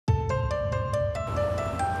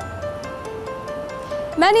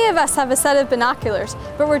Many of us have a set of binoculars,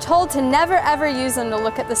 but we're told to never ever use them to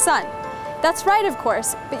look at the sun. That's right, of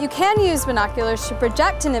course, but you can use binoculars to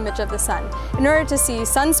project an image of the sun in order to see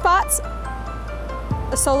sunspots,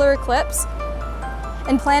 a solar eclipse,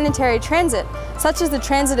 and planetary transit, such as the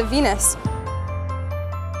transit of Venus.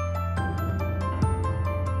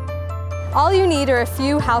 All you need are a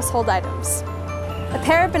few household items. A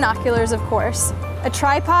pair of binoculars, of course, a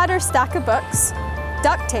tripod or stack of books,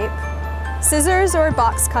 duct tape, scissors or a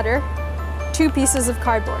box cutter, 2 pieces of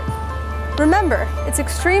cardboard. Remember, it's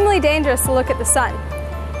extremely dangerous to look at the sun.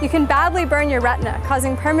 You can badly burn your retina,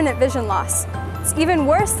 causing permanent vision loss. It's even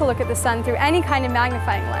worse to look at the sun through any kind of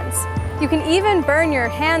magnifying lens. You can even burn your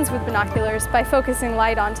hands with binoculars by focusing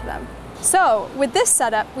light onto them. So, with this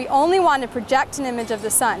setup, we only want to project an image of the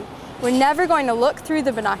sun. We're never going to look through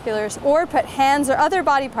the binoculars or put hands or other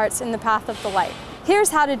body parts in the path of the light. Here's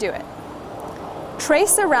how to do it.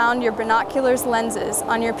 Trace around your binoculars lenses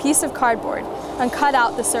on your piece of cardboard and cut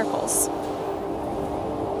out the circles.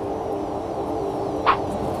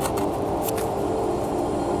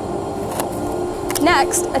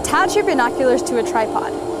 Next, attach your binoculars to a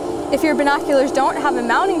tripod. If your binoculars don't have a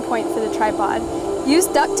mounting point for the tripod, use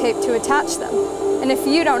duct tape to attach them. And if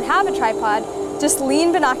you don't have a tripod, just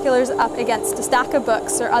lean binoculars up against a stack of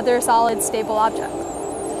books or other solid, stable object.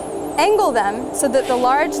 Angle them so that the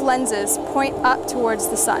large lenses point up towards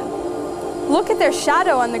the sun. Look at their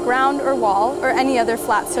shadow on the ground or wall or any other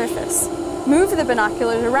flat surface. Move the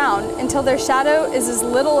binoculars around until their shadow is as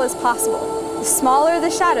little as possible. The smaller the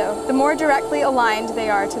shadow, the more directly aligned they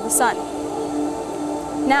are to the sun.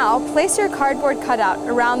 Now, place your cardboard cutout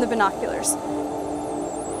around the binoculars.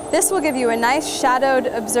 This will give you a nice shadowed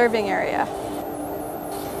observing area.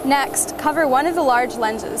 Next, cover one of the large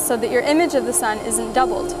lenses so that your image of the sun isn't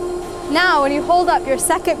doubled. Now, when you hold up your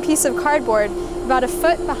second piece of cardboard about a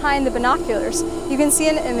foot behind the binoculars, you can see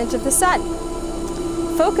an image of the sun.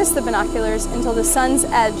 Focus the binoculars until the sun's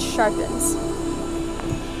edge sharpens.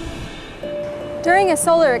 During a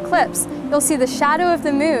solar eclipse, you'll see the shadow of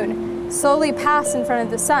the moon slowly pass in front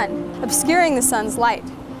of the sun, obscuring the sun's light.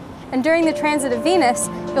 And during the transit of Venus,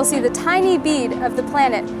 you'll see the tiny bead of the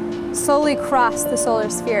planet slowly cross the solar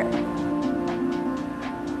sphere.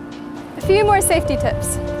 A few more safety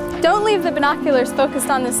tips. Don't leave the binoculars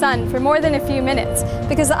focused on the sun for more than a few minutes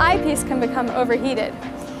because the eyepiece can become overheated.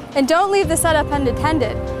 And don't leave the setup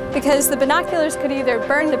unattended because the binoculars could either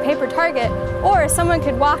burn the paper target or someone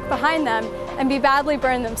could walk behind them and be badly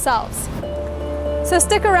burned themselves. So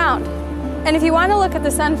stick around. And if you want to look at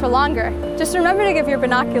the sun for longer, just remember to give your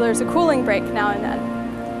binoculars a cooling break now and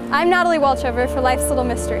then. I'm Natalie Welchover for Life's Little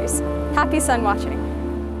Mysteries. Happy sun watching.